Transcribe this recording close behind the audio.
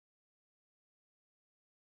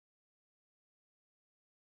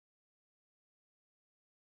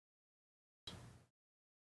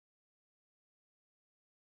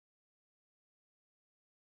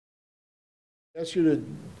Ask you to,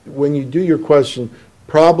 when you do your question,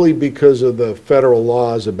 probably because of the federal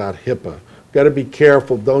laws about HIPAA, got to be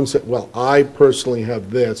careful. Don't say, well, I personally have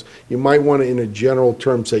this. You might want to, in a general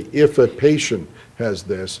term, say, if a patient has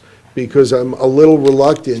this, because I'm a little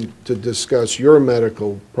reluctant to discuss your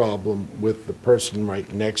medical problem with the person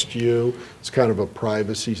right next to you. It's kind of a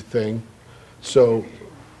privacy thing. So,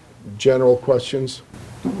 general questions?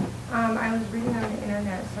 I was reading on the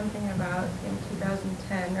internet something about in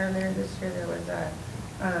 2010, earlier this year, there was a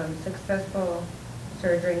successful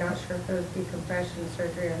surgery, not sure if it was decompression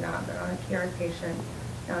surgery or not, but on a Chiari patient,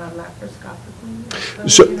 laparoscopically at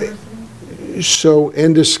the university. So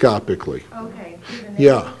endoscopically. Okay.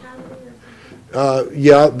 Yeah.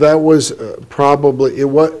 Yeah, that was probably, it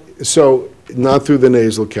was, so not through the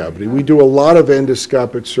nasal cavity. We do a lot of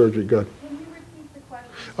endoscopic surgery. Go ahead. Can you repeat the question?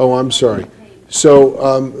 Oh, I'm sorry.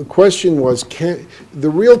 So the question was, the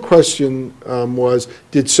real question was,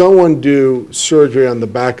 did someone do surgery on the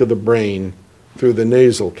back of the brain through the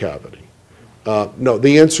nasal cavity? No,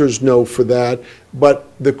 the answer is no for that. But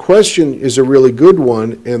the question is a really good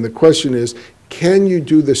one, and the question is, can you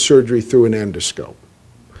do the surgery through an endoscope?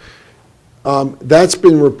 That's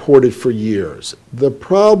been reported for years. The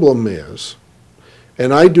problem is,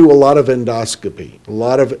 and I do a lot of endoscopy, a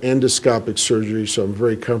lot of endoscopic surgery, so I'm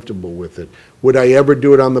very comfortable with it. Would I ever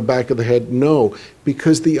do it on the back of the head? No,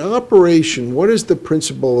 because the operation, what is the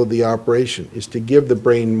principle of the operation? Is to give the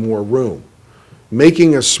brain more room.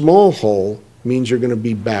 Making a small hole means you're going to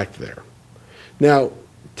be back there. Now,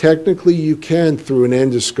 technically you can, through an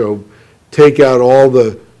endoscope, take out all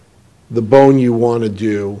the bone you want to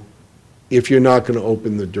do if you're not going to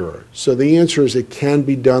open the dura. So the answer is it can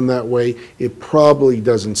be done that way. It probably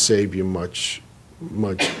doesn't save you much.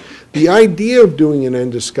 The idea of doing it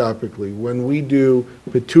endoscopically, when we do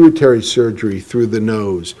pituitary surgery through the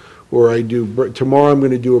nose, or tomorrow I'm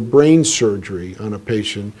going to do a brain surgery on a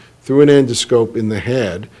patient through an endoscope in the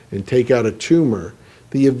head and take out a tumor,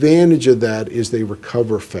 the advantage of that is they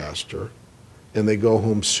recover faster and they go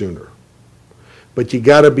home sooner. But you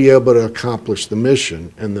got to be able to accomplish the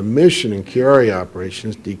mission, and the mission in Chiari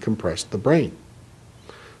operations decompress the brain.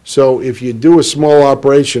 So if you do a small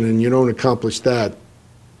operation and you don't accomplish that,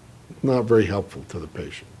 not very helpful to the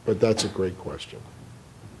patient. But that's a great question.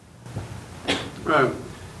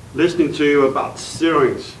 Listening to you about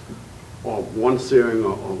syringes, or one syringe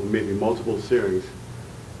or maybe multiple syringes,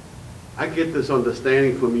 I get this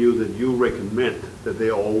understanding from you that you recommend that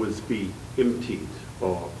they always be emptied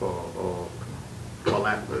or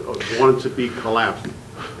collapsed, or wanted to be collapsed.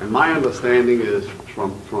 And my understanding is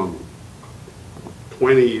from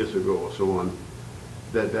 20 years ago or so on,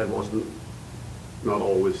 that wasn't not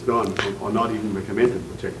always done, or not even recommended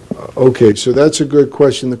particularly. Okay, so that's a good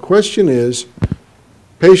question. The question is,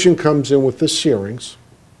 patient comes in with the syringe,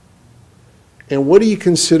 and what do you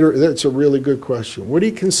consider, that's a really good question, what do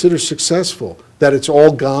you consider successful? That it's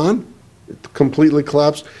all gone? Completely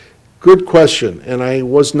collapsed? Good question, and I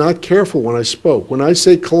was not careful when I spoke. When I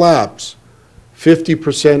say collapse,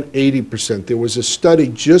 50%, 80%. There was a study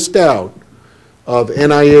just out of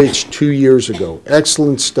NIH 2 years ago,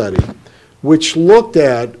 excellent study, which looked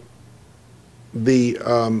at the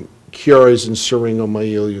Chiaris and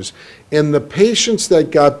Syringomyelias. And the patients that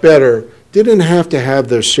got better didn't have to have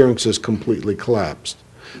their syringes completely collapsed.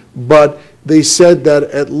 But they said that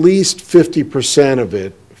at least 50% of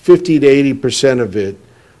it, 50 to 80% of it,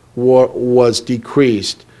 was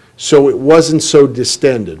decreased, so it wasn't so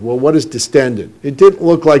distended. Well, what is distended? It didn't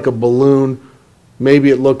look like a balloon. Maybe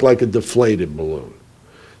it looked like a deflated balloon.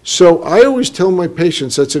 So I always tell my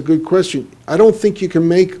patients, that's a good question. I don't think you can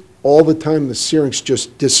make all the time the syringe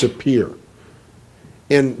just disappear.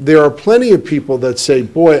 And there are plenty of people that say,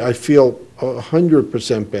 boy, I feel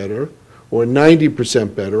 100% better, or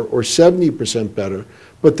 90% better, or 70% better,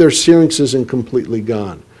 but their syringe isn't completely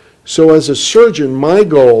gone. So as a surgeon, my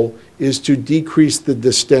goal is to decrease the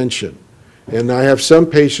distension. And I have some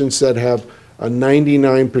patients that have a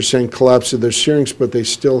 99% collapse of their syringe, but they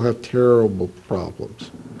still have terrible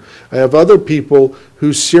problems. I have other people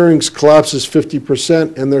whose syringe collapses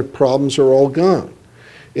 50% and their problems are all gone.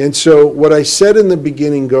 And so what I said in the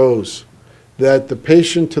beginning goes, that the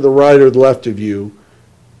patient to the right or the left of you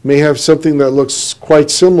may have something that looks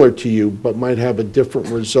quite similar to you, but might have a different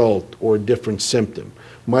result or a different symptom.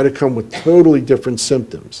 Might have come with totally different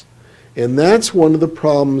symptoms. And that's one of the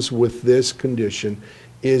problems with this condition,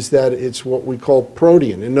 is that it's what we call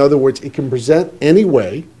protean. In other words, it can present any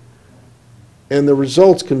way, and the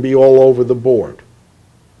results can be all over the board.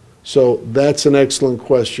 So that's an excellent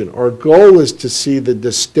question. Our goal is to see the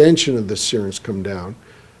distension of the syringe come down,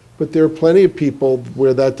 but there are plenty of people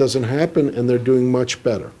where that doesn't happen, and they're doing much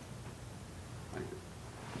better.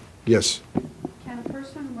 Yes. Can a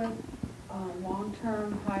person with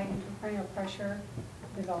long-term high intracranial pressure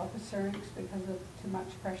develop a syrinx because of too much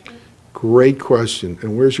pressure? Great question.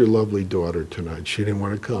 And where's your lovely daughter tonight? She didn't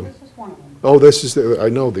want to Well, come. this is one of them. Oh, this is I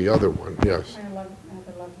know the other one, yes. I have a lovely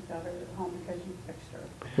daughter at home because you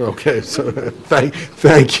fixed her. Okay, so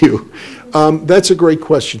thank you. That's a great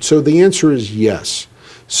question. So the answer is yes.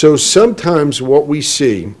 So sometimes what we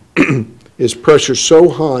see is pressure so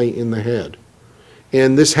high in the head,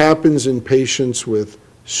 and this happens in patients with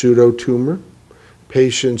pseudotumor,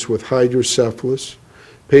 patients with hydrocephalus,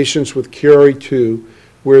 patients with Chiari 2,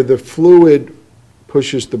 where the fluid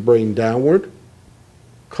pushes the brain downward,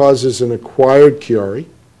 causes an acquired Chiari.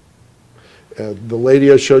 The lady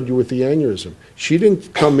I showed you with the aneurysm, she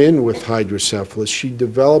didn't come in with hydrocephalus. She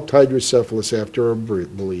developed hydrocephalus after a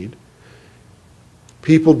bleed.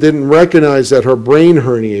 People didn't recognize that her brain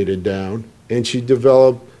herniated down, and she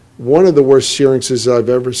developed one of the worst syrinxes I've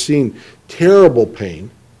ever seen. Terrible pain.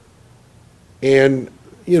 And,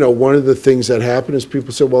 you know, one of the things that happened is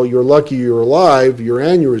people said, well, you're lucky you're alive, your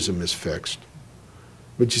aneurysm is fixed.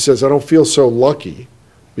 But she says, I don't feel so lucky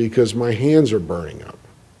because my hands are burning up.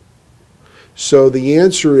 So the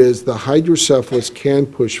answer is the hydrocephalus can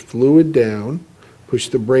push fluid down, push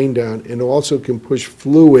the brain down, and also can push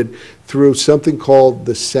fluid through something called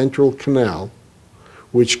the central canal,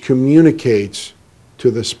 which communicates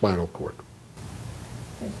to the spinal cord.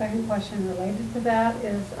 The second question related to that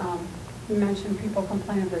is, you mentioned people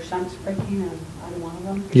complain of their shunts breaking, and I'm one of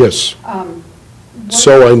them. Yes, What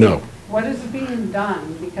so is- I know. What is being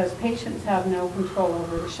done? Because patients have no control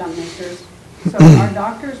over the shunt makers. So are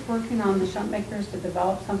doctors working on the shunt makers to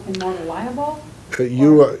develop something more reliable?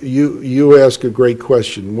 You ask a great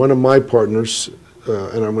question. One of my partners,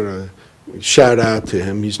 and I'm going to shout out to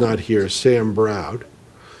him, he's not here, Sam Browd,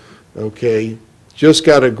 okay, just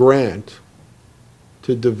got a grant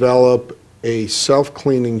to develop a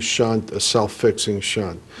self-cleaning shunt, a self-fixing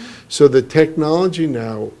shunt. So the technology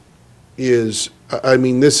now is, I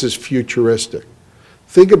mean, this is futuristic.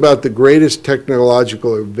 Think about the greatest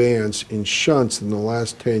technological advance in shunts in the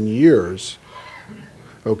last 10 years,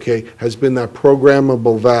 okay, has been that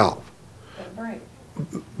programmable valve Right.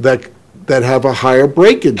 that have a higher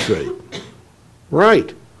breakage rate.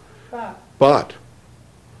 Right. But,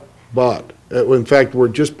 in fact, we're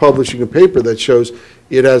just publishing a paper that shows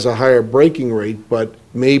it has a higher breaking rate, but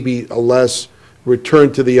maybe a less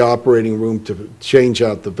return to the operating room to change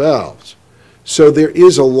out the valves. So there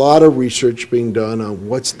is a lot of research being done on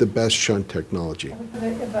what's the best shunt technology.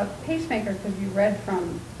 If a pacemaker could be read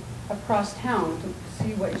from across town to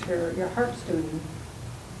see what your heart's doing,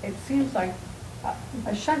 it seems like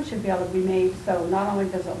a shunt should be able to be made so not only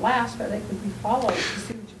does it last, but it could be followed to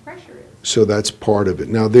see what your pressure is. So that's part of it.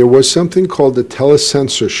 Now, there was something called the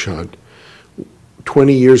telesensor shunt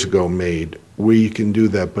 20 years ago made where you can do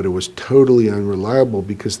that, but it was totally unreliable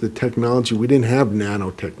because the technology, we didn't have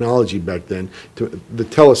nanotechnology back then. The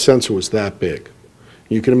telesensor was that big.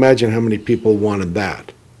 You can imagine how many people wanted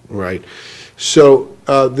that, right? So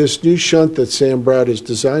this new shunt that Sam Brad is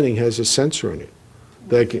designing has a sensor in it.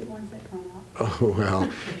 That can, oh, well,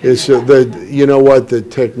 it's you know what, the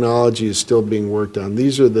technology is still being worked on.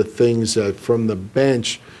 These are the things that from the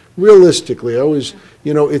bench, realistically, I always,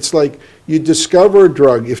 you know, it's like you discover a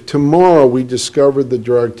drug. If tomorrow we discovered the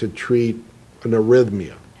drug to treat an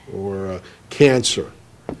arrhythmia or cancer,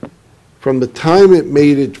 from the time it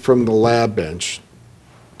made it from the lab bench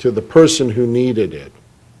to the person who needed it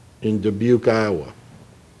in Dubuque, Iowa,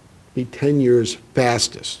 be 10 years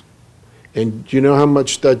fastest. And do you know how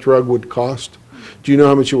much that drug would cost? Do you know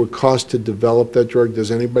how much it would cost to develop that drug? Does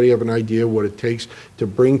anybody have an idea what it takes to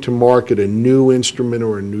bring to market a new instrument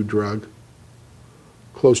or a new drug?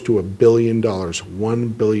 Close to $1 billion,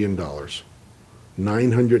 $1 billion,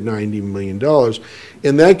 $990 million.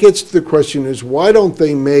 And that gets to the question is, why don't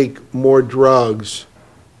they make more drugs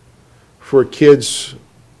for kids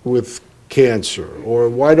with cancer? Or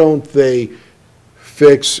why don't they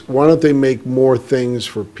make more things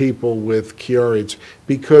for people with Chiari?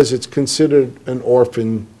 Because it's considered an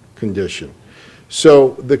orphan condition. So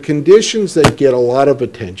the conditions that get a lot of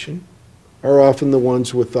attention are often the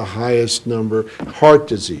ones with the highest number. Heart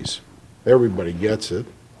disease, everybody gets it.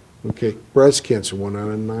 Okay, breast cancer, 1 out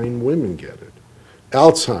of 9 women get it.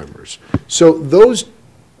 Alzheimer's. So those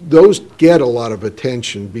get a lot of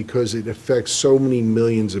attention because it affects so many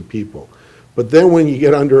millions of people. But then when you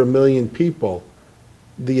get under 1 million people,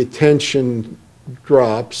 the attention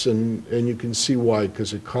drops, and you can see why,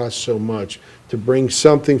 because it costs so much to bring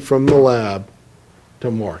something from the lab to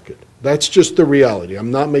market. That's just the reality. I'm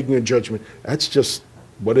not making a judgment. That's just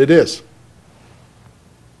what it is.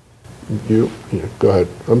 Yeah, go ahead.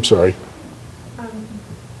 I'm sorry.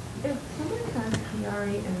 If someone has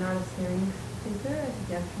Chiari and not a syringe, is there a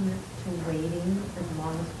detriment to waiting as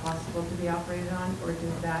long as possible to be operated on, or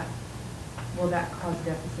will that cause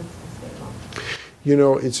deficits to stay long? You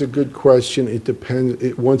know, it's a good question. It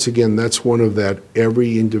depends. Once again, that's one of that.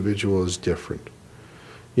 Every individual is different.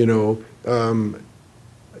 You know,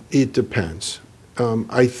 it depends.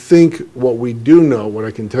 I think what we do know, what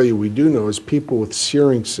I can tell you we do know, is people with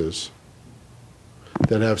syringes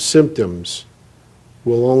that have symptoms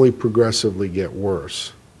will only progressively get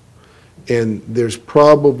worse. And there's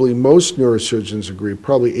probably, most neurosurgeons agree,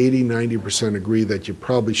 probably 80–90% agree that you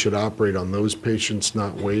probably should operate on those patients,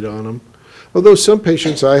 not wait on them. Although some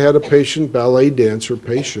patients, I had a patient, ballet dancer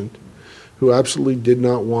patient, who absolutely did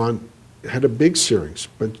not want, had a big syringe,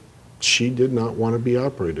 but she did not want to be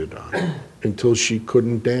operated on until she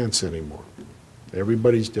couldn't dance anymore.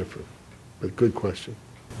 Everybody's different, but good question.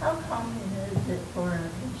 How common is it for a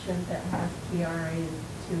patient that has Chiari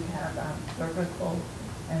to have cervical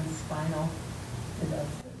and spinal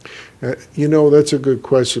stenosis? You know, that's a good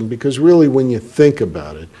question, because really when you think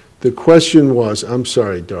about it, the question was, I'm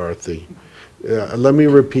sorry, Dorothy, let me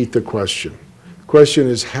repeat the question. The question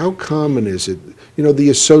is, how common is it, you know, the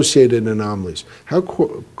associated anomalies, how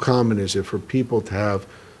common is it for people to have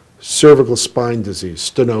cervical spine disease,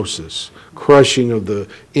 stenosis, crushing of the,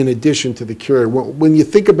 in addition to the Chiari? Well, when you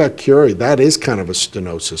think about Chiari, that is kind of a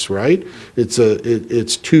stenosis, right?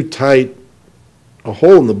 It's too tight a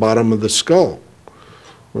hole in the bottom of the skull,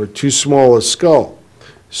 or too small a skull.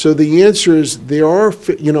 So the answer is there are,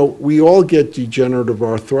 you know, we all get degenerative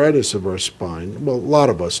arthritis of our spine. Well, a lot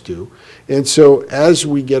of us do. And so as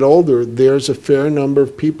we get older, there's a fair number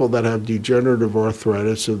of people that have degenerative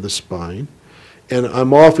arthritis of the spine. And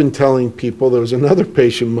I'm often telling people, there was another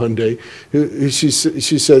patient Monday, who she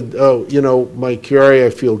said, oh, you know, my Chiari,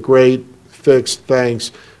 I feel great, fixed,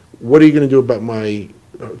 thanks. What are you going to do about my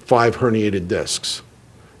 5 herniated discs?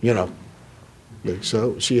 You know.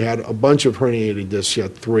 So she had a bunch of herniated discs, she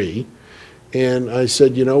had 3. And I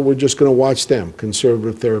said, you know, we're just going to watch them,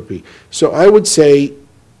 conservative therapy. So I would say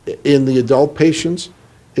in the adult patients,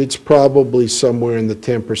 it's probably somewhere in the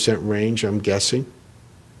 10% range, I'm guessing.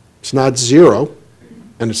 It's not 0,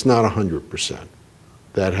 and it's not 100%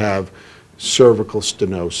 that have cervical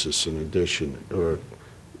stenosis in addition, or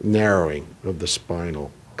narrowing of the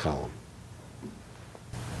spinal column.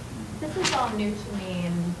 This is all new to me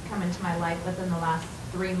and come into my life within the last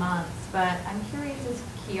 3 months, but I'm curious, is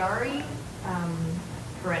Chiari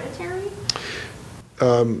hereditary?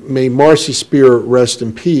 May Marcy Spear rest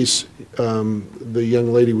in peace, the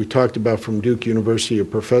young lady we talked about from Duke University, a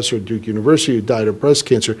professor at Duke University who died of breast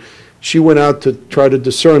cancer. She went out to try to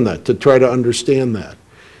discern that, to try to understand that.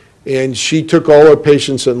 And she took all her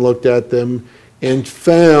patients and looked at them and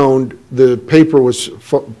found, the paper was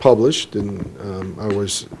published, and I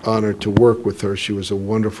was honored to work with her. She was a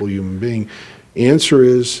wonderful human being. Answer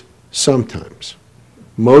is sometimes.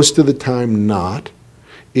 Most of the time not.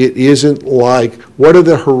 It isn't like, what are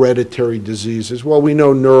the hereditary diseases? Well, we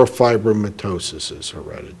know neurofibromatosis is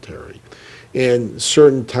hereditary, and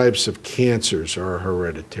certain types of cancers are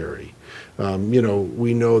hereditary. You know,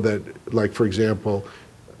 we know that, like, for example,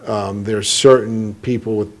 there's certain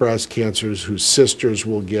people with breast cancers whose sisters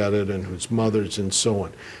will get it and whose mothers and so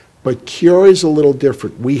on. But Chiari is a little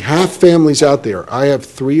different. We have families out there. I have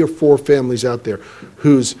 3 or 4 families out there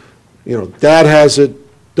whose, you know, dad has it,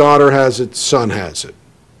 daughter has it, son has it,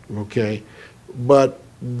 okay? But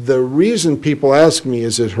the reason people ask me,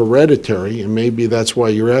 is it hereditary, and maybe that's why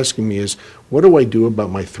you're asking me, is what do I do about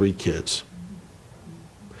my 3 kids?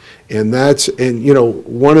 And that's, and you know,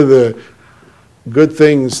 one of the good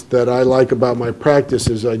things that I like about my practice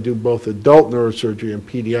is I do both adult neurosurgery and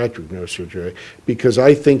pediatric neurosurgery, because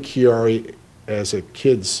I think Chiari as a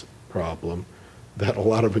kid's problem that a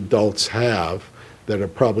lot of adults have, that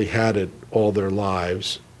have probably had it all their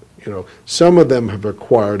lives. You know, some of them have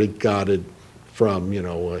acquired it, got it from, you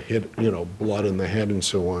know, a hit, you know, blood in the head and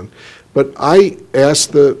so on. But I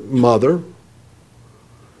asked the mother,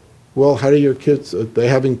 well, how do your kids, are they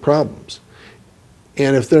having problems?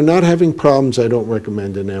 And if they're not having problems, I don't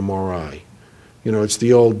recommend an MRI. You know, it's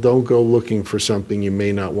the old, don't go looking for something you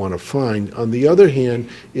may not want to find. On the other hand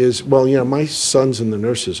is, well, you know, my son's in the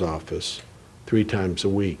nurse's office 3 times a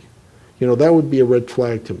week. You know, that would be a red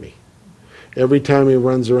flag to me. Every time he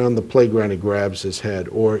runs around the playground, he grabs his head,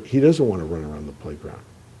 or he doesn't want to run around the playground,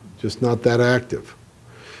 just not that active.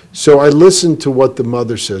 So I listen to what the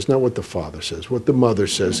mother says, not what the father says, what the mother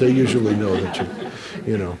says. They usually know that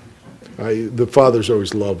you know. The fathers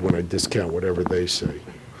always love when I discount whatever they say.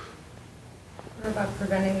 What about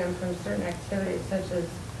preventing them from certain activities such as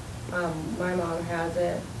My mom has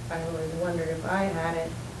it. I always wondered if I had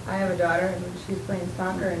it. I have a daughter and she's playing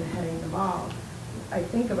soccer and heading the ball. I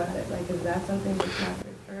think about it, like, is that something that's not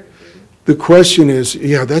good for her to do? The question is,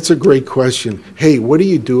 yeah, that's a great question. Hey, what do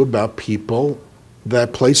you do about people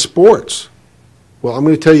that play sports? Well, I'm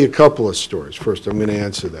going to tell you a couple of stories. First, I'm going to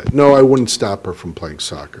answer that. No, I wouldn't stop her from playing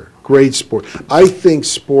soccer. Great sport. I think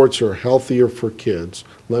sports are healthier for kids.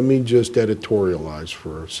 Let me just editorialize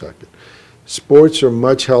for a second. Sports are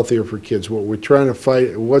much healthier for kids. What we're trying to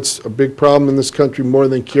fight, what's a big problem in this country more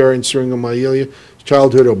than Chiari and Syringomyelia? Is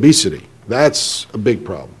childhood obesity. That's a big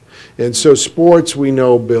problem. And so sports, we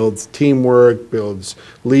know, builds teamwork, builds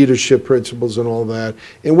leadership principles and all that.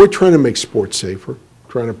 And we're trying to make sports safer,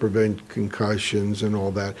 trying to prevent concussions and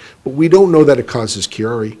all that. But we don't know that it causes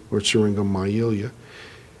Chiari or Syringomyelia.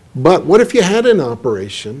 But what if you had an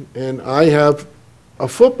operation, and I have a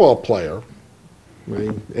football player,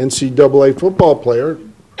 an NCAA football player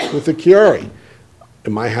with a Chiari?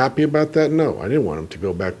 Am I happy about that? No. I didn't want him to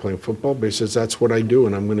go back playing football, but he says that's what I do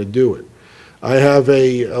and I'm going to do it. I have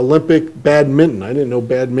a Olympic badminton. I didn't know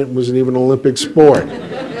badminton was an even Olympic sport.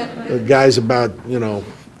 The guy's about,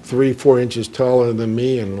 3-4 inches taller than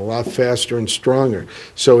me and a lot faster and stronger.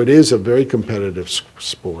 So it is a very competitive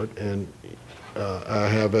sport. And I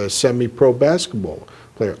have a semi-pro basketball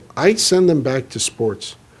player. I send them back to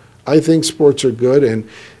sports. I think sports are good. And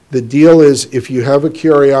the deal is, if you have a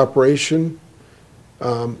Chiari operation,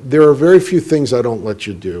 there are very few things I don't let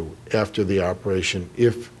you do after the operation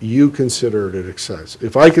if you consider it a success.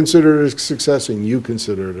 If I consider it a success and you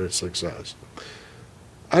consider it a success.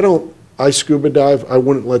 I scuba dive. I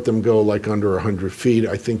wouldn't let them go like under 100 feet.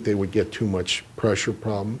 I think they would get too much pressure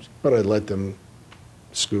problems, but I let them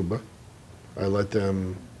scuba. I let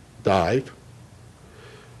them dive,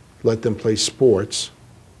 let them play sports,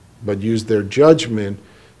 but use their judgment.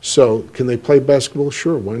 So can they play basketball?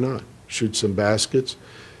 Sure, why not? Shoot some baskets.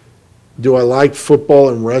 Do I like football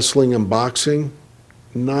and wrestling and boxing?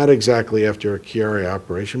 Not exactly after a Chiari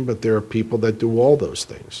operation, but there are people that do all those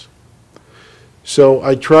things. So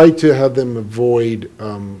I try to have them avoid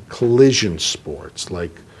collision sports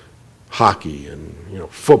like hockey and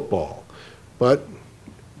football. But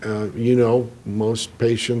most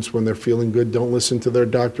patients, when they're feeling good, don't listen to their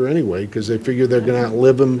doctor anyway because they figure they're going to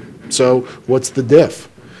outlive them. So what's the diff?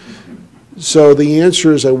 So the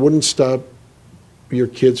answer is I wouldn't stop your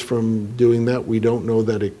kids from doing that. We don't know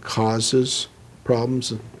that it causes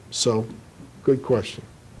problems. So good question.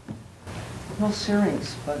 No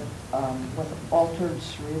Syrinx, but with altered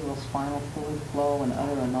cerebral spinal fluid flow and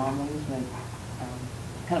other anomalies,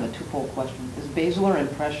 kind of a twofold question. Is basilar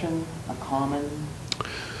impression a common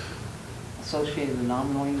associated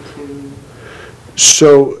anomaly to?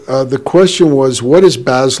 So the question was, what is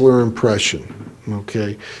basilar impression?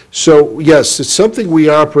 Okay, so yes, it's something we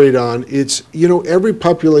operate on. It's, every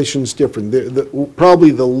population is different.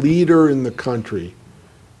 Probably the leader in the country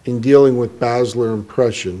in dealing with basilar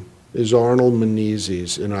impression is Arnold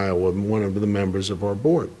Menezes in Iowa, one of the members of our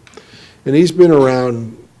board. And he's been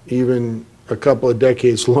around even a couple of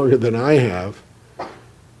decades longer than I have.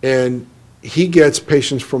 And he gets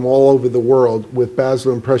patients from all over the world with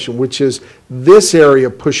basilar impression, which is this area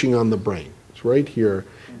pushing on the brain. It's right here.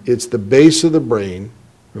 It's the base of the brain,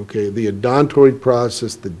 okay, the odontoid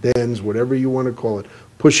process, the dens, whatever you want to call it,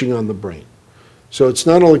 pushing on the brain. So it's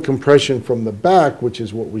not only compression from the back, which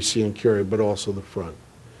is what we see in Chiari, but also the front.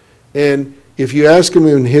 And if you ask him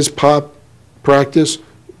in his practice,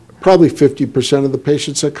 probably 50% of the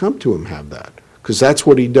patients that come to him have that, because that's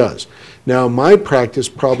what he does. Now, in my practice,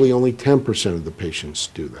 probably only 10% of the patients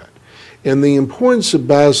do that. And the importance of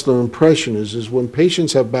basilar impression is when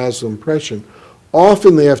patients have basilar impression,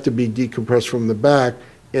 often they have to be decompressed from the back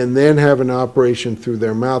and then have an operation through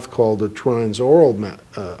their mouth called a transoral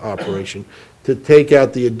operation to take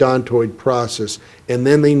out the odontoid process, and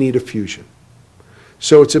then they need a fusion.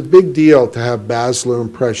 So it's a big deal to have basilar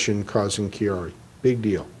impression causing Chiari, big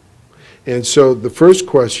deal. And so the first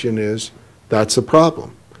question is, that's a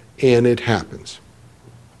problem, and it happens.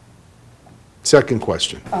 Second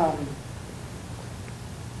question.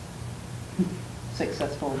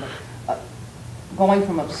 Successful. Going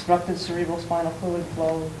from obstructed cerebral spinal fluid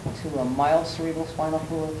flow to a mild cerebral spinal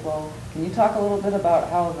fluid flow, can you talk a little bit about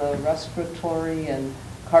how the respiratory and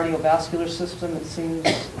cardiovascular system, it seems,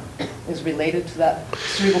 is related to that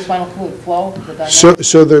cerebral spinal fluid flow?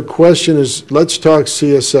 So the question is, let's talk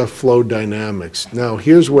CSF flow dynamics. Now,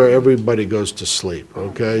 here's where everybody goes to sleep,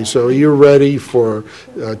 okay? So you're ready for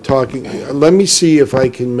talking. Let me see if I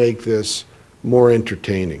can make this more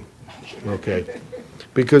entertaining, okay?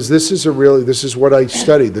 Because this is what I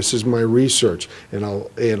study, this is my research, and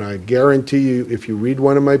I guarantee you, if you read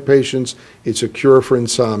one of my patients, it's a cure for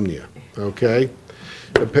insomnia, okay?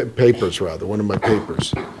 Papers, rather, one of my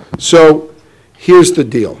papers. So, here's the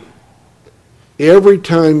deal. Every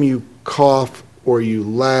time you cough, or you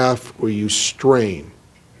laugh, or you strain,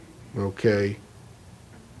 okay,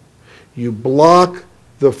 you block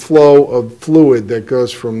the flow of fluid that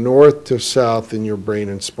goes from north to south in your brain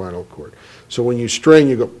and spinal cord. So when you strain,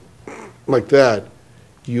 you go like that,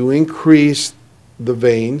 you increase the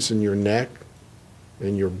veins in your neck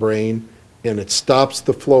and your brain, and it stops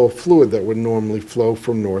the flow of fluid that would normally flow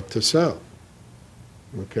from north to south,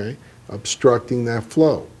 okay? Obstructing that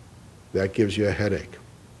flow. That gives you a headache.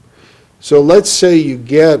 So let's say you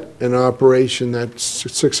get an operation that's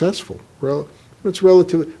successful. Well, it's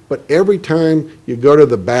relatively, but every time you go to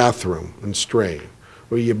the bathroom and strain,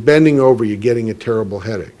 or you're bending over, you're getting a terrible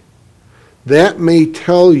headache. That may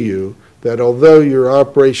tell you that although your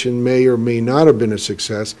operation may or may not have been a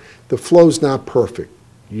success, the flow's not perfect.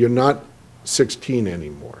 You're not 16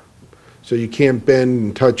 anymore. So you can't bend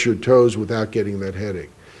and touch your toes without getting that headache.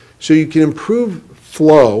 So you can improve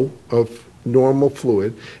flow of normal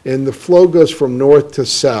fluid, and the flow goes from north to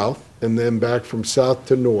south, and then back from south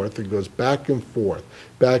to north. It goes back and forth,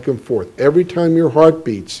 back and forth. Every time your heart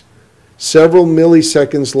beats, several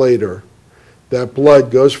milliseconds later, that blood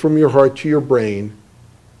goes from your heart to your brain,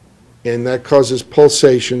 and that causes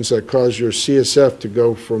pulsations that cause your CSF to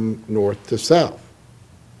go from north to south.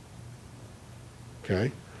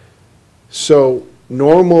 Okay? So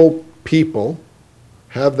normal people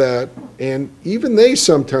have that, and even they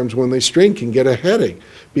sometimes, when they strain, can get a headache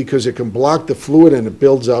because it can block the fluid and it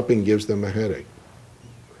builds up and gives them a headache.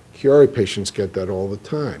 Chiari patients get that all the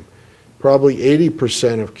time. Probably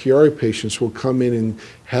 80% of Chiari patients will come in and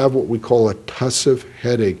have what we call a tussive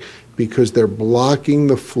headache because they're blocking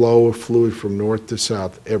the flow of fluid from north to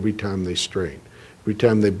south every time they strain, every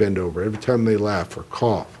time they bend over, every time they laugh or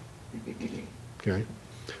cough. Okay?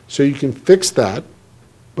 So you can fix that,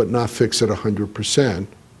 but not fix it 100%.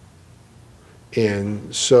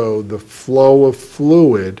 And so the flow of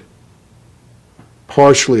fluid,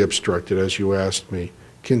 partially obstructed, as you asked me,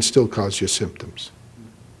 can still cause you symptoms.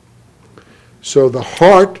 So the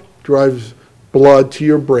heart drives blood to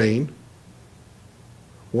your brain.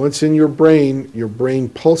 Once in your brain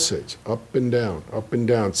pulsates up and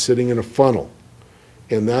down, sitting in a funnel.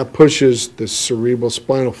 And that pushes the cerebral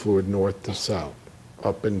spinal fluid north to south,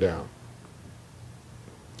 up and down.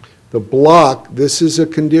 The block, this is a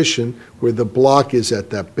condition where the block is at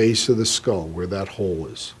that base of the skull, where that hole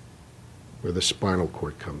is, where the spinal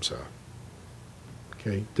cord comes out.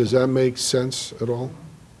 Okay, does that make sense at all?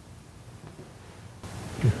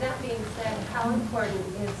 That being said, how important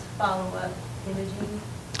is follow-up imaging?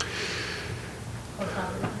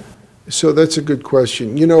 So that's a good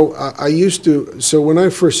question. You know, I used to, so when I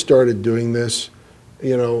first started doing this,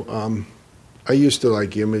 you know, I used to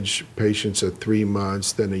like image patients at 3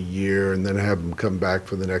 months, then a year, and then have them come back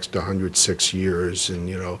for the next 106 years, and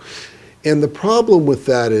you know. And the problem with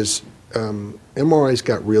that is MRIs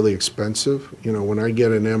got really expensive. You know, when I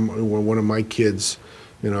get when one of my kids,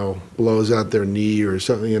 you know, blows out their knee or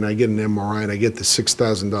something, and I get an MRI and I get the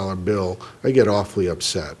 $6,000 bill, I get awfully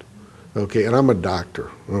upset. Okay, and I'm a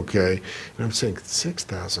doctor, okay? And I'm saying,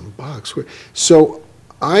 $6,000? So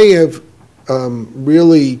I have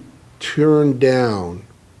really turned down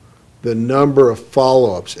the number of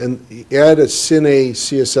follow-ups. And add a Cine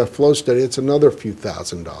CSF flow study, it's another few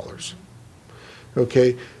 $1,000s.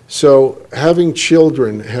 Okay, so having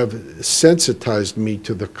children have sensitized me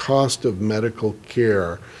to the cost of medical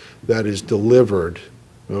care that is delivered.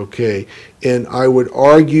 Okay, and I would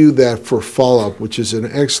argue that for follow-up, which is an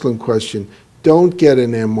excellent question, don't get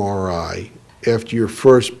an MRI after your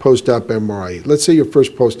first post-op MRI. Let's say your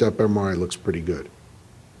first post-op MRI looks pretty good.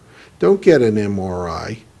 Don't get an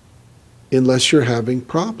MRI unless you're having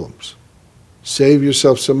problems. Save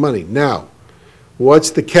yourself some money. Now,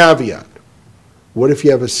 what's the caveat? What if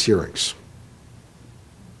you have a syrinx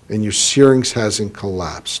and your syrinx hasn't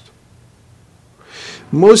collapsed?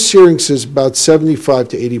 Most syrinxes, about 75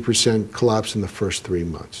 to 80% collapse in the first 3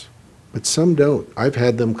 months, but some don't. I've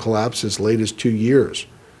had them collapse as late as 2 years.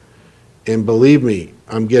 And believe me,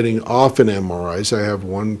 I'm getting often MRIs. I have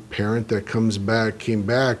one parent that came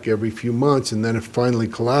back every few months, and then it finally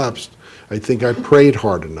collapsed. I think I prayed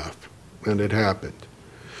hard enough, and it happened.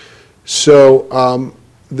 So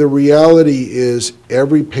the reality is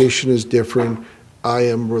every patient is different. I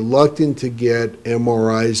am reluctant to get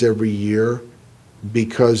MRIs every year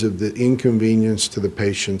because of the inconvenience to the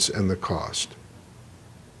patients and the cost.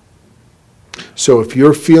 So if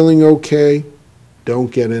you're feeling okay,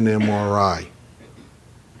 don't get an MRI.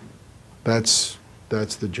 That's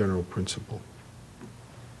the general principle.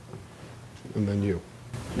 And then you.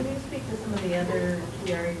 Can you speak to some of the other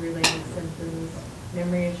Chiari-related symptoms,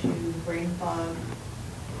 memory issues, brain fog?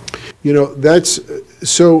 You know, that's,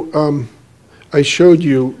 so I showed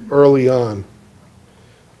you early on,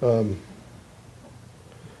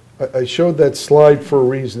 I showed that slide for a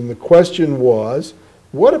reason. The question was,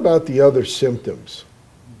 what about the other symptoms?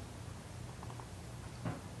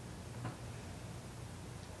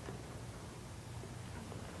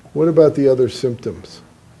 What about the other symptoms?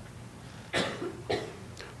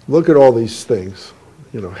 Look at all these things.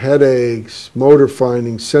 You know, headaches, motor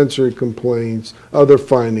findings, sensory complaints, other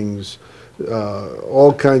findings,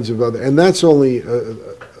 all kinds of other, and that's only a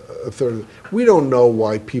third. We don't know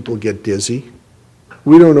why people get dizzy.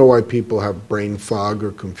 We don't know why people have brain fog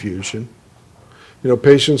or confusion. You know,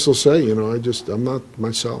 patients will say, you know, I'm not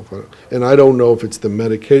myself. And I don't know if it's the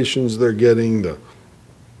medications they're getting, the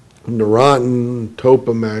Neurontin,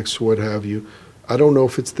 Topamax, what have you. I don't know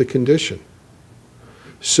if it's the condition.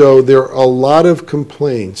 So there are a lot of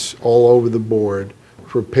complaints all over the board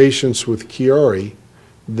for patients with Chiari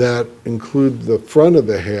that include the front of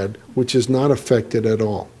the head, which is not affected at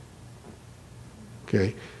all.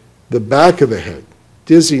 Okay? The back of the head,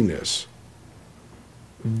 dizziness,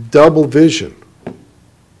 double vision.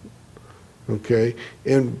 Okay?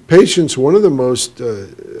 And patients, one of the most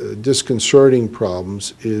disconcerting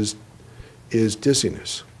problems is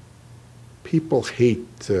dizziness. People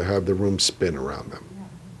hate to have the room spin around them.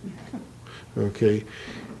 Okay?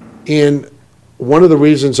 And one of the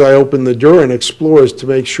reasons I open the door and explore is to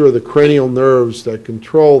make sure the cranial nerves that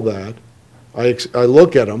control that, I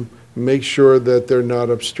look at them and make sure that they're not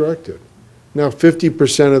obstructed. Now,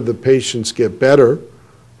 50% of the patients get better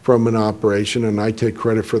from an operation, and I take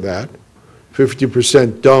credit for that.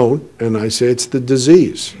 50% don't, and I say it's the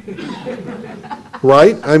disease.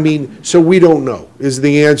 Right? I mean, so we don't know.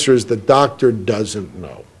 The answer is the doctor doesn't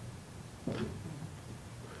know.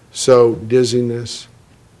 So dizziness,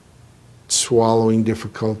 swallowing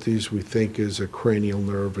difficulties, we think is a cranial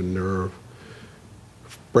nerve and nerve.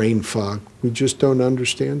 Brain fog, we just don't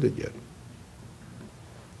understand it yet.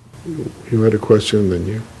 You had a question, then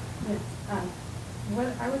you. Yes, what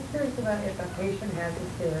I was curious about, if a patient has a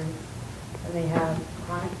syringe and they have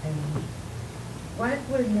chronic pain, what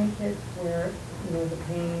would make it where, you know, the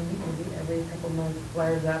pain maybe every couple months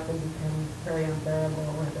flares up and becomes very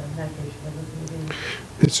unbearable, or the medication doesn't do?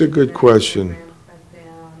 It's a good question.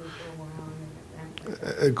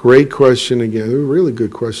 A great question again. They're really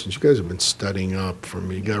good questions. You guys have been studying up for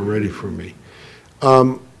me, got ready for me.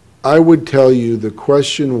 I would tell you the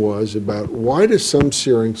question was about why do some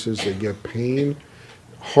syringes, they get pain,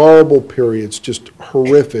 horrible periods, just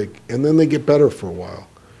horrific, and then they get better for a while,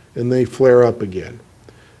 and they flare up again.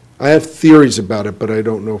 I have theories about it, but I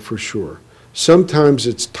don't know for sure. Sometimes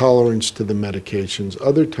it's tolerance to the medications.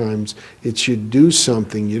 Other times it's you do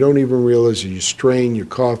something, you don't even realize it. You strain, you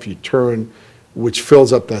cough, you turn, which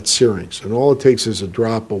fills up that syringe. And all it takes is a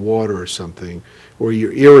drop of water or something, or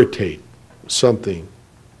you irritate something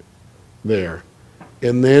there.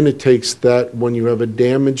 And then it takes that, when you have a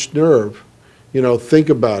damaged nerve, you know, think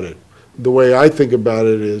about it. The way I think about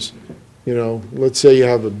it is, you know, let's say you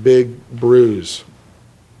have a big bruise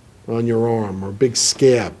on your arm or a big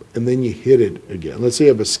scab, and then you hit it again. Let's say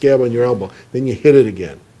you have a scab on your elbow, then you hit it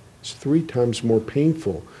again. It's 3 times more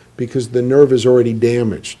painful because the nerve is already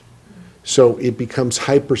damaged. So it becomes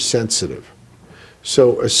hypersensitive.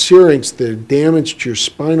 So a syrinx that damaged your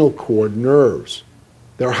spinal cord nerves,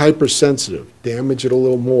 they're hypersensitive, damage it a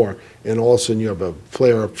little more, and all of a sudden you have a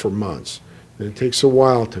flare-up for months. And it takes a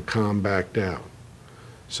while to calm back down.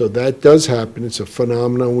 So that does happen. It's a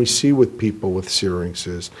phenomenon we see with people with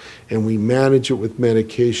syrinxes, and we manage it with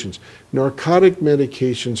medications. Narcotic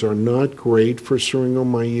medications are not great for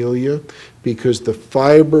Syringomyelia because the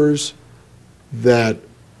fibers that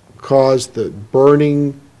cause the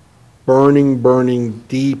burning,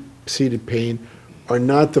 deep-seated pain are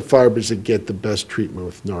not the fibers that get the best treatment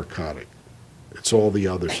with narcotic. It's all the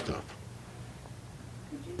other stuff.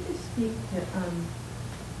 Could you just speak to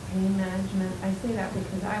pain management? I say that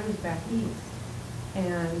because I was back east,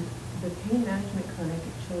 and the pain management clinic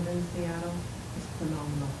at Children's Seattle is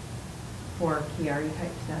phenomenal for Chiari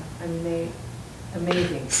type stuff. I mean,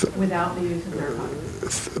 amazing without the use of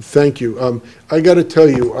narcotics. Thank you. I got to tell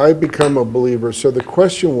you, I've become a believer. So the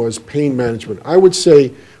question was pain management. I would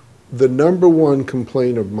say the #1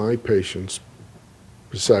 complaint of my patients,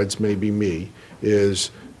 besides maybe me,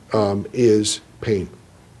 is pain.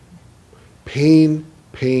 Pain,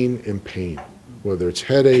 and pain. Whether it's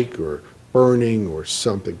headache or burning or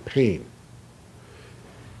something, pain.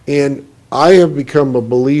 And I have become a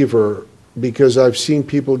believer because I've seen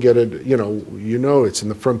people get it, it's in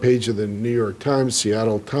the front page of the New York Times,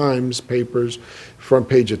 Seattle Times papers, front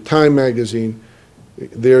page of Time magazine.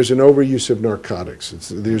 There's an overuse of narcotics.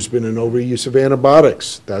 There's been an overuse of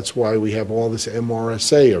antibiotics. That's why we have all this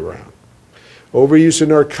MRSA around. Overuse of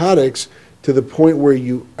narcotics to the point where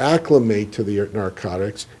you acclimate to the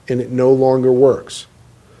narcotics and it no longer works.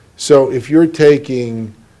 So if you're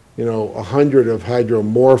taking 100 of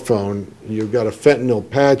hydromorphone, you've got a fentanyl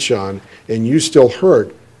patch on, and you still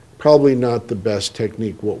hurt, probably not the best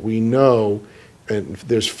technique. What we know, and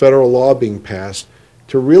there's federal law being passed,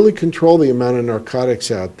 to really control the amount of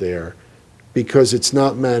narcotics out there because it's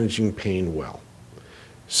not managing pain well.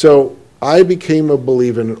 So I became a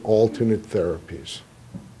believer in alternate therapies,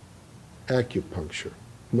 acupuncture,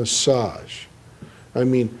 massage. I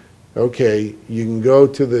mean, okay, you can go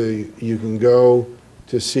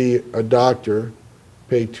to see a doctor,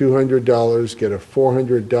 pay $200, get a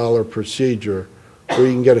 $400 procedure, or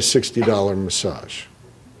you can get a $60 massage.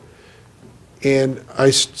 And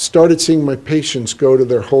I started seeing my patients go to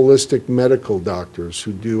their holistic medical doctors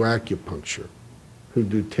who do acupuncture, who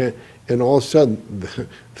do and all of a sudden,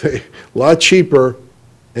 a lot cheaper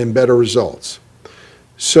and better results.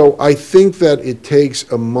 So I think that it takes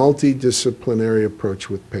a multidisciplinary approach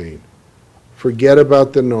with pain. Forget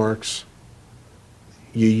about the narcs.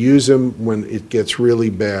 You use them when it gets really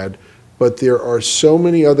bad, but there are so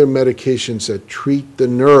many other medications that treat the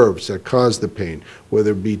nerves that cause the pain,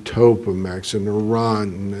 whether it be Topamax or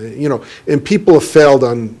Neuron, and people have failed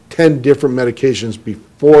on 10 different medications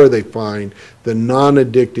before they find the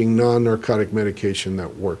non-addicting, non-narcotic medication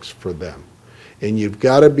that works for them. And you've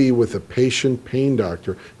got to be with a patient pain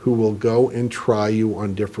doctor who will go and try you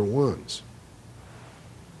on different ones.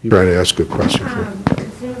 You're trying to ask a question for me.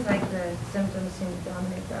 It seems like the symptoms seem to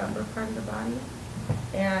dominate the upper part of the body.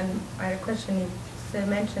 And I had a question. You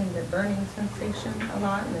mentioned the burning sensation a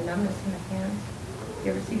lot and the numbness in the hands. Do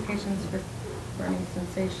you ever see patients with burning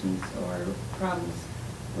sensations or problems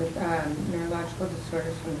with neurological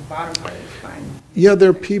disorders from the bottom part of the spine? Yeah, there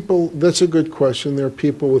are people, that's a good question. There are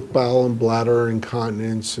people with bowel and bladder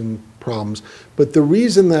incontinence and problems. But the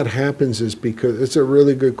reason that happens is because, it's a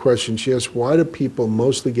really good question. She asked, why do people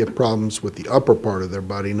mostly get problems with the upper part of their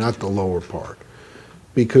body, not the lower part?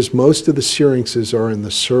 Because most of the syrinxes are in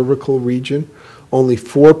the cervical region. Only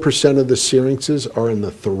 4% of the syrinxes are in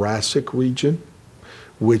the thoracic region,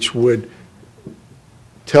 which would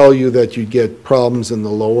tell you that you get problems in the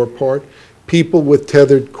lower part. People with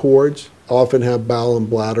tethered cords often have bowel and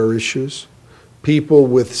bladder issues. People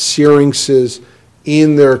with syrinxes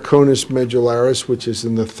in their conus medullaris, which is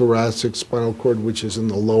in the thoracic spinal cord, which is in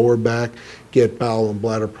the lower back, get bowel and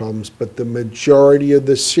bladder problems. But the majority of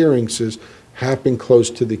the syrinxes happen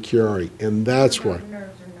close to the Chiari, and that's why.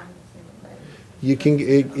 You can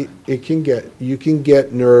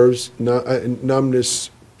get nerves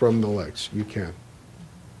numbness from the legs. You can.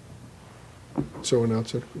 Someone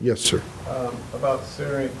else? Yes, sir. About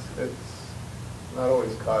syrinx, it's not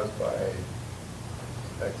always caused by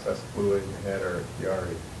excess fluid in your head or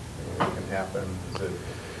Chiari. I mean, it can happen. Is it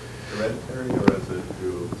hereditary or is it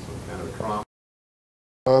through some kind of trauma?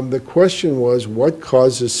 The question was, what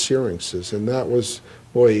causes syrinxes? And that was,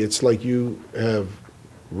 boy, it's like you have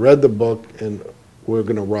read the book and we're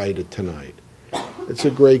going to write it tonight. It's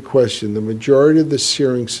a great question. The majority of the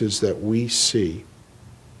syrinxes that we see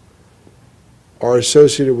are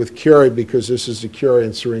associated with Chiari because this is the Chiari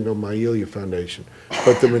and Syringomyelia Foundation.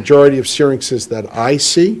 But the majority of syrinxes that I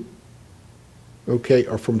see, okay,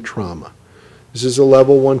 are from trauma. This is a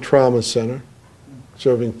level 1 trauma center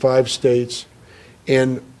serving 5 states.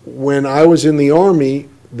 And when I was in the Army,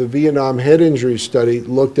 the Vietnam head injury study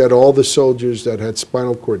looked at all the soldiers that had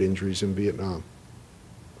spinal cord injuries in Vietnam.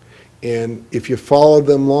 And if you followed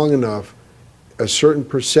them long enough, a certain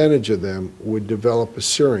percentage of them would develop a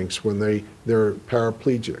syrinx when they're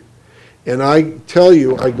paraplegic. And I tell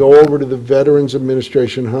you, I go over to the Veterans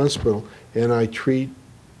Administration Hospital and I treat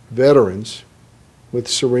veterans with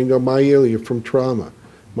Syringomyelia from trauma.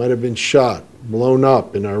 Might have been shot, blown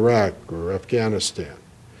up in Iraq or Afghanistan.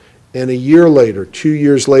 And a year later, 2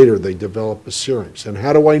 years later, they develop a syrinx. And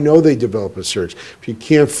how do I know they develop a syrinx? If you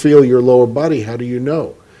can't feel your lower body, how do you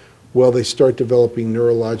know? Well, they start developing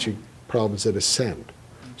neurologic problems that ascend.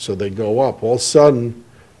 So they go up. All of a sudden,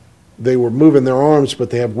 they were moving their arms, but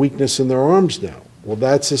they have weakness in their arms now. Well,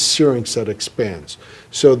 that's a syrinx that expands.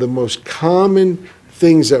 So the most common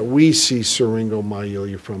things that we see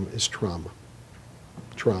Syringomyelia from is trauma.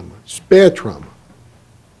 Trauma. It's bad trauma.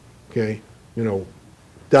 Okay?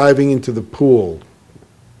 Diving into the pool,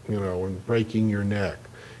 and breaking your neck,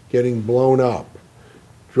 getting blown up,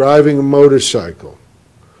 driving a motorcycle,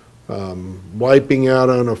 wiping out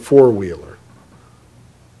on a four-wheeler.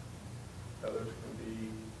 Others can be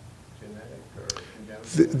genetic or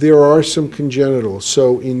congenital. There are some congenital.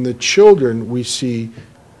 So in the children, we see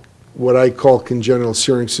what I call congenital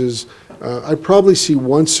syrinxes. I probably see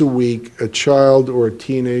once a week a child or a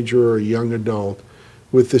teenager or a young adult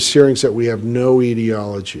with the syrinx that we have no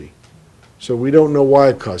etiology. So we don't know why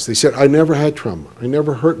it caused. They said, I never had trauma. I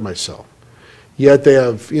never hurt myself. Yet they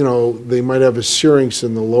have, they might have a syrinx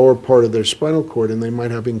in the lower part of their spinal cord and they might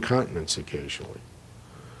have incontinence occasionally.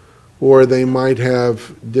 Or they might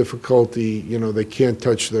have difficulty, they can't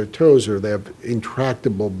touch their toes, or they have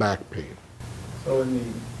intractable back pain. So in the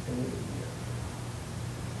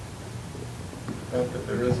event that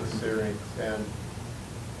there is a syrinx and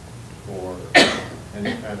for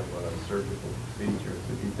any kind of a surgical procedure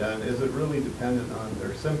to be done, is it really dependent on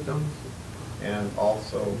their symptoms and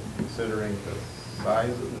also considering the size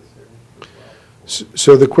of the syrinx as well?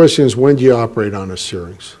 So the question is, when do you operate on a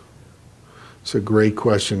syrinx? It's a great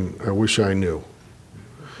question. I wish I knew.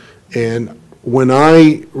 And when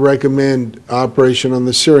I recommend operation on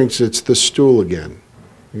the syrinx, it's the stool again.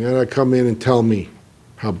 You gotta come in and tell me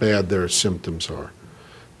how bad their symptoms are.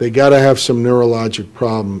 They gotta have some neurologic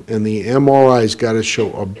problem, and the MRI's gotta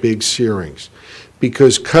show a big syrinx.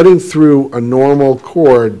 Because cutting through a normal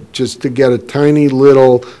cord just to get a tiny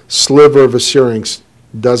little sliver of a syrinx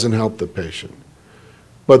doesn't help the patient.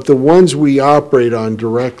 But the ones we operate on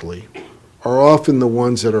directly are often the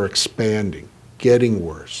ones that are expanding, getting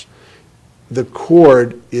worse. The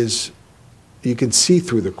cord is, you can see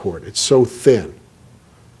through the cord. It's so thin.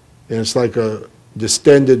 And it's like a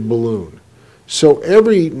distended balloon. So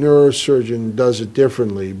every neurosurgeon does it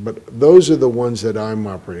differently, but those are the ones that I'm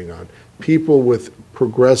operating on. People with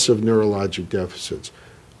progressive neurologic deficits,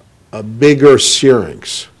 a bigger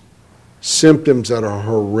syrinx, symptoms that are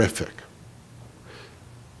horrific.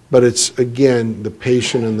 But it's, again, the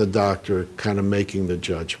patient and the doctor kind of making the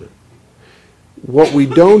judgment. What we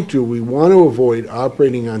don't do, we want to avoid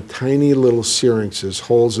operating on tiny little syrinxes,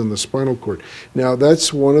 holes in the spinal cord. Now,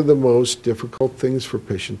 that's one of the most difficult things for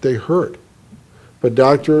patients. They hurt. But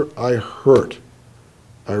doctor, I hurt.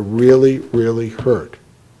 I really, really hurt.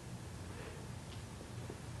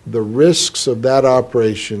 The risks of that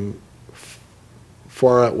operation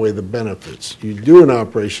far outweigh the benefits. You do an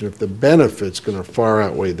operation if the benefit's going to far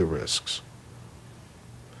outweigh the risks.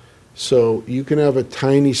 So you can have a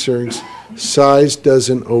tiny syrinx. Size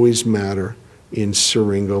doesn't always matter in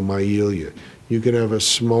Syringomyelia. You can have a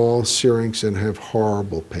small syrinx and have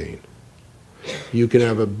horrible pain. You can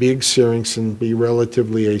have a big syrinx and be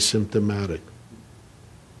relatively asymptomatic.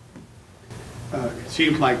 It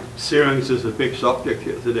seems like syrinx is a big subject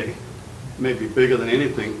here today, maybe bigger than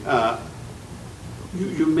anything.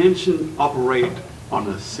 You mentioned operate on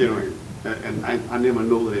a syrinx, and I never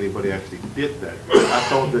know that anybody actually did that. I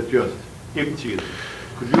thought that just emptied it.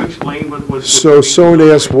 Could you explain what was... So someone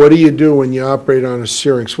asked, what do you do when you operate on a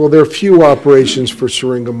syrinx? Well, there are few operations for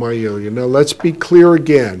Syringomyelia. Now, let's be clear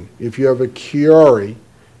again. If you have a Chiari,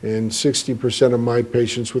 and 60% of my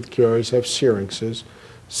patients with Chiaris have syrinxes,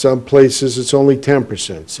 some places it's only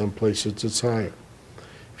 10%, some places it's higher.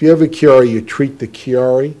 If you have a Chiari, you treat the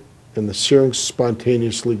Chiari, and the syrinx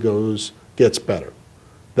spontaneously gets better.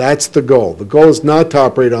 That's the goal. The goal is not to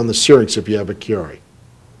operate on the syrinx if you have a Chiari.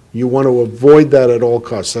 You want to avoid that at all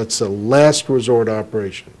costs. That's a last resort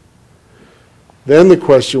operation. Then the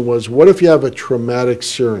question was, what if you have a traumatic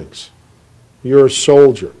syrinx? You're a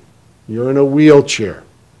soldier. You're in a wheelchair.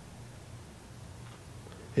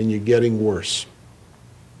 And you're getting worse.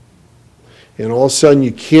 And all of a sudden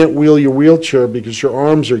you can't wheel your wheelchair because your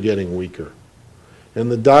arms are getting weaker.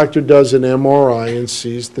 And the doctor does an MRI and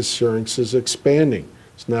sees the syrinx is expanding.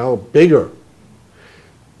 It's now bigger.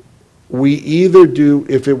 We either do,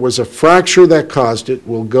 if it was a fracture that caused it,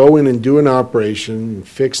 we'll go in and do an operation and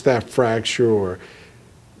fix that fracture or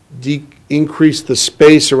increase the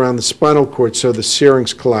space around the spinal cord so the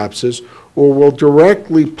syrinx collapses, or we'll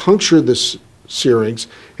directly puncture the syrinx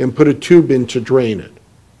and put a tube in to drain it.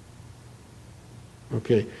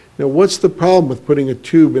 Okay, now what's the problem with putting a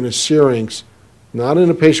tube in a syrinx, not in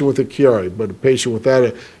a patient with a Chiari, but a patient without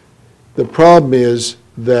it? The problem is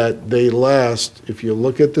that they last, if you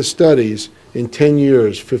look at the studies, in 10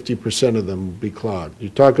 years, 50% of them will be clogged. You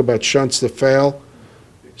talk about shunts that fail,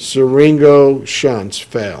 Syringo shunts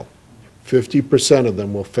fail. 50% of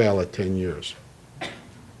them will fail at 10 years.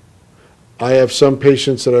 I have some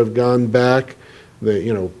patients that have gone back,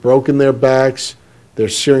 they, broken their backs, their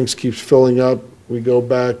syrinx keeps filling up. We go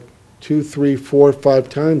back 2, 3, 4, 5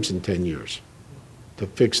 times in 10 years to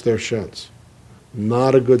fix their shunts.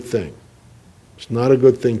 Not a good thing. It's not a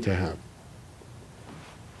good thing to have.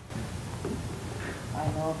 I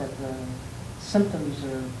know that the symptoms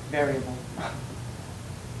are variable.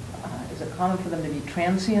 Is it common for them to be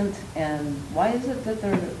transient? And why is it that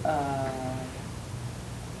they're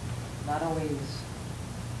not always...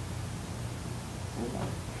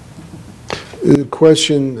 The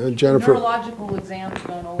question, Jennifer. Neurological exams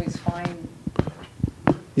don't always find...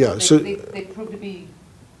 Yeah, so... They prove to be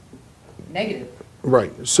negative.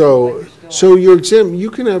 Right. So your exam,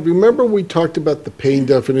 you can have, remember we talked about the pain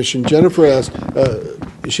definition? Jennifer asked,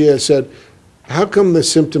 she has said, how come the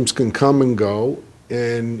symptoms can come and go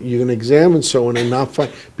and you can examine someone and not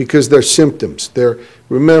find, because they're symptoms.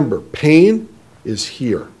 Remember, pain is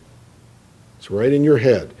here. It's right in your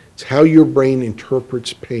head. It's how your brain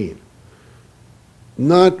interprets pain.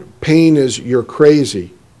 Not pain as you're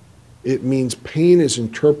crazy. It means pain is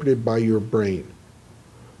interpreted by your brain.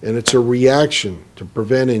 And it's a reaction to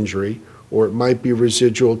prevent injury, or it might be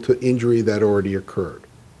residual to injury that already occurred.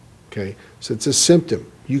 Okay? So it's a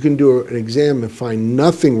symptom. You can do an exam and find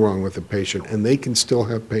nothing wrong with the patient, and they can still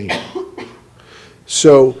have pain.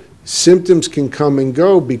 So symptoms can come and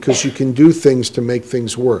go because you can do things to make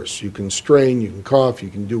things worse. You can strain, you can cough, you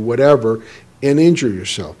can do whatever and injure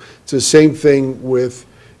yourself. It's the same thing with,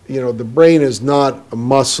 the brain is not a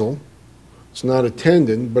muscle. It's not a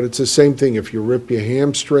tendon, but it's the same thing. If you rip your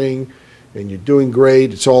hamstring and you're doing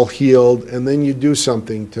great, it's all healed, and then you do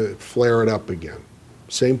something to flare it up again.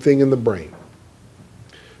 Same thing in the brain.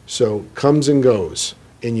 So comes and goes,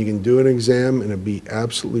 and you can do an exam and it'll be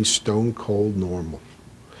absolutely stone cold normal.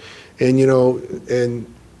 And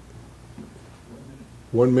and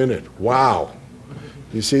 1 minute, wow.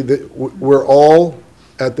 You see, that we're all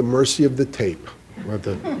at the mercy of the tape.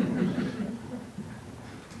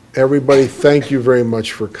 Everybody, thank you very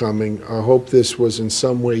much for coming. I hope this was in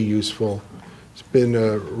some way useful. It's been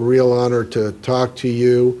a real honor to talk to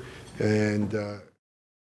you, and